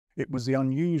It was the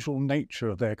unusual nature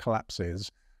of their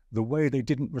collapses, the way they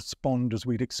didn't respond as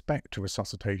we'd expect to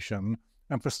resuscitation,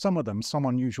 and for some of them, some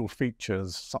unusual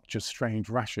features such as strange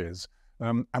rashes.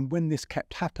 And when this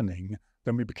kept happening,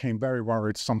 then we became very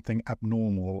worried something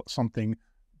abnormal, something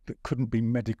that couldn't be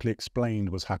medically explained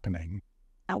was happening.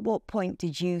 At what point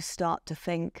did you start to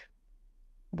think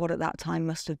what at that time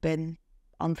must have been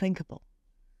unthinkable?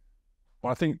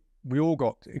 Well, I think we all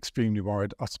got extremely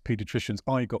worried, us paediatricians.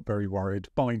 I got very worried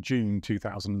by June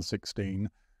 2016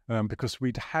 because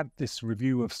we'd had this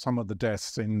review of some of the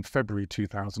deaths in February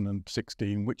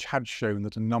 2016, which had shown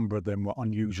that a number of them were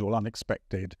unusual,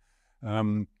 unexpected,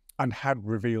 and had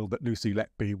revealed that Lucy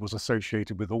Letby was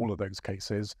associated with all of those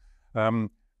cases. And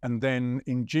then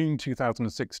in June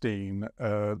 2016,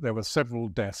 there were several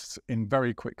deaths in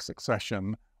very quick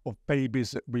succession of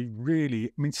babies that we really,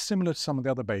 I mean, similar to some of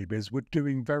the other babies, were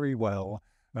doing very well,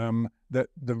 that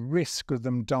the risk of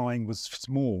them dying was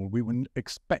small. We were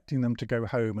expecting them to go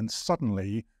home, and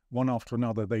suddenly, one after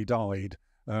another, they died.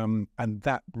 And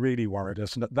that really worried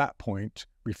us. And at that point,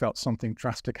 we felt something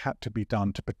drastic had to be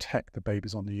done to protect the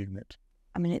babies on the unit.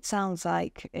 I mean, it sounds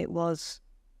like it was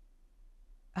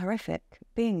horrific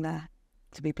being there,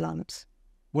 to be blunt.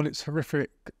 Well, it's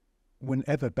horrific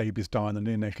whenever babies die in the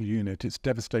neonatal unit. It's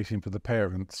devastating for the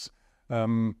parents.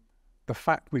 The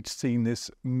fact we'd seen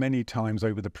this many times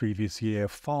over the previous year,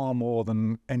 far more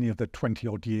than any of the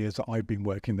 20-odd years that I've been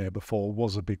working there before,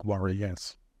 was a big worry,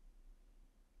 yes.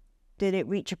 Did it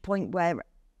reach a point where,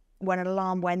 when an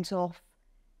alarm went off,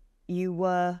 you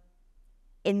were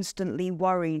instantly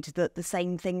worried that the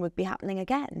same thing would be happening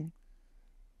again?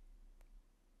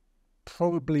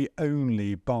 Probably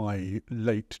only by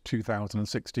late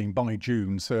 2016, by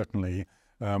June certainly,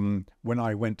 when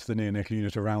I went to the neonatal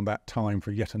unit around that time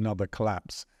for yet another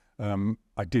collapse,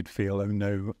 I did feel, oh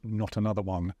no, not another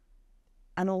one.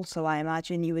 And also I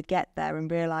imagine you would get there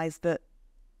and realise that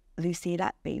Lucy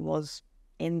Letby was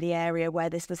in the area where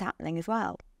this was happening as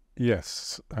well.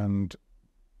 Yes, and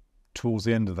towards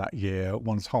the end of that year,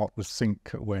 one's heart would sink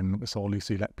when we saw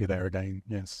Lucy Letby there again,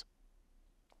 yes.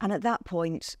 And at that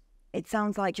point, it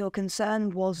sounds like your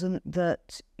concern wasn't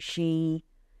that she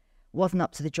wasn't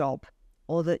up to the job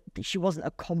or that she wasn't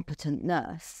a competent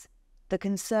nurse. The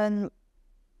concern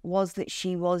was that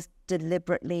she was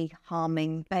deliberately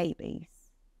harming babies.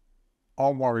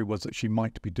 Our worry was that she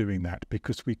might be doing that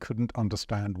because we couldn't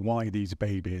understand why these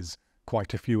babies,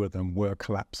 quite a few of them, were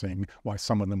collapsing, why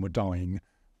some of them were dying.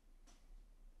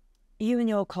 You and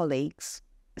your colleagues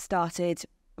started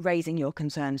raising your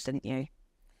concerns, didn't you?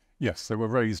 Yes, they were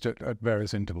raised at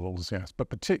various intervals, yes, but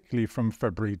particularly from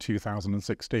February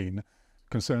 2016,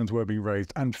 concerns were being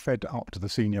raised and fed up to the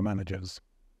senior managers.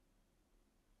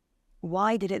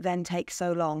 Why did it then take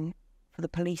so long for the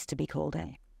police to be called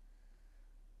in?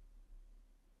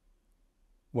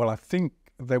 Well, I think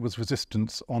there was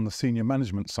resistance on the senior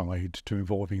management side to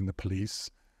involving the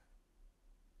police,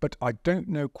 but I don't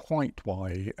know quite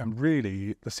why, and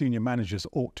really the senior managers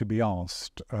ought to be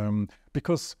asked,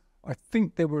 because I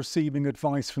think they were receiving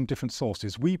advice from different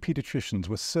sources. We paediatricians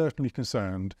were certainly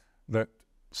concerned that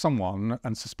someone,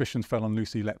 and suspicions fell on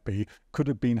Lucy Letby, could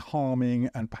have been harming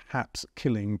and perhaps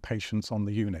killing patients on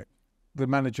the unit. The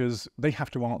managers, they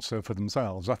have to answer for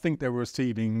themselves. I think they were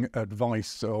receiving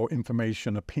advice or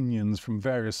information, opinions from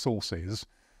various sources.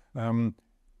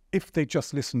 If they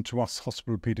just listened to us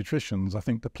hospital paediatricians, I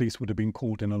think the police would have been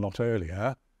called in a lot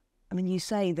earlier. I mean, you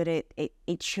say that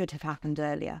it should have happened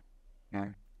earlier. Yeah.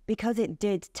 Because it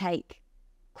did take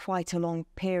quite a long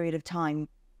period of time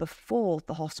before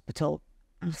the hospital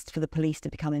asked for the police to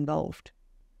become involved.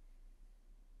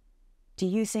 Do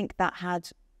you think that had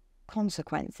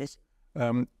consequences?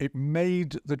 It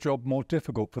made the job more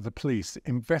difficult for the police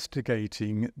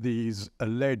investigating these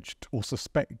alleged or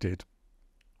suspected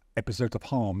episodes of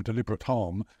harm, deliberate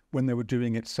harm, when they were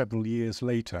doing it several years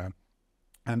later.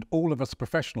 And all of us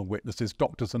professional witnesses,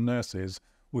 doctors and nurses,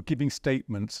 were giving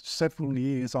statements several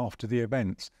years after the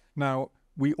events. Now,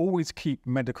 we always keep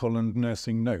medical and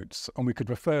nursing notes, and we could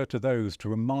refer to those to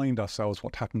remind ourselves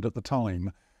what happened at the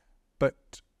time.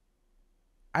 But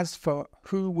as for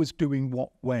who was doing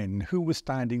what when, who was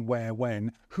standing where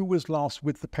when, who was last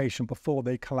with the patient before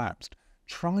they collapsed,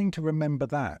 trying to remember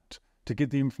that to give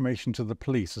the information to the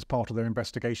police as part of their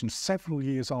investigation several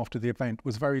years after the event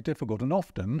was very difficult. And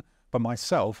often, for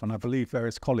myself, and I believe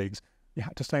various colleagues, you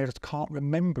had to say, I just can't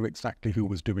remember exactly who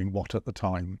was doing what at the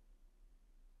time.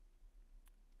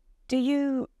 Do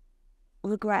you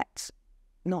regret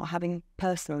not having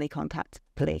personally contacted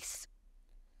the police?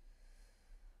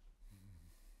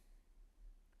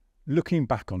 Looking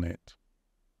back on it,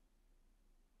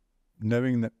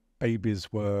 knowing that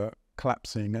babies were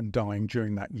collapsing and dying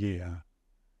during that year.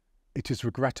 It is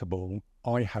regrettable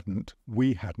we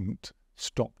hadn't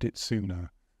stopped it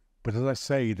sooner. But as I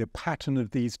say, the pattern of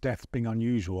these deaths being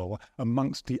unusual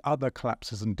amongst the other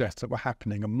collapses and deaths that were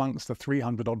happening, amongst the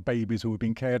 300-odd babies who were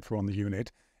being cared for on the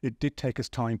unit, it did take us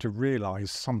time to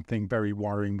realise something very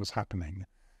worrying was happening.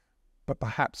 But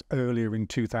perhaps earlier in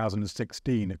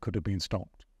 2016 it could have been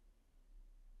stopped.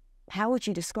 How would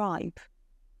you describe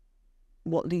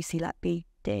what Lucy Letby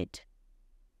did?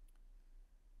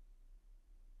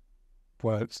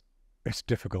 Well, it's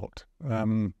difficult.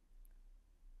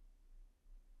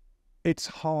 It's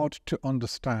hard to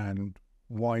understand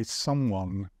why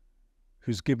someone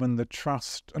who's given the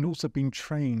trust and also been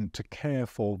trained to care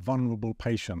for vulnerable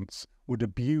patients would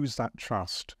abuse that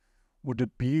trust, would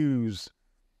abuse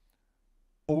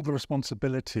all the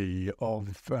responsibility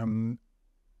of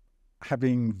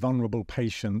having vulnerable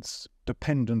patients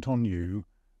dependent on you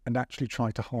and actually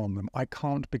try to harm them. I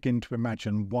can't begin to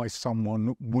imagine why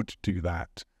someone would do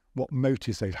that, what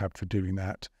motives they'd have for doing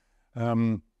that.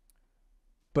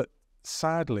 But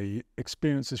sadly,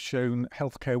 experience has shown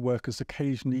healthcare workers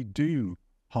occasionally do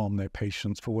harm their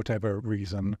patients for whatever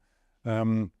reason.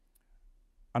 And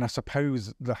I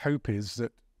suppose the hope is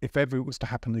that if ever it was to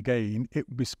happen again, it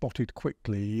would be spotted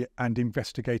quickly and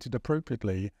investigated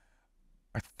appropriately.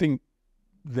 I think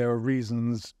there are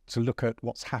reasons to look at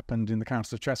what's happened in the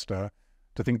Countess of Chester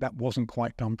to think that wasn't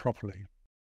quite done properly.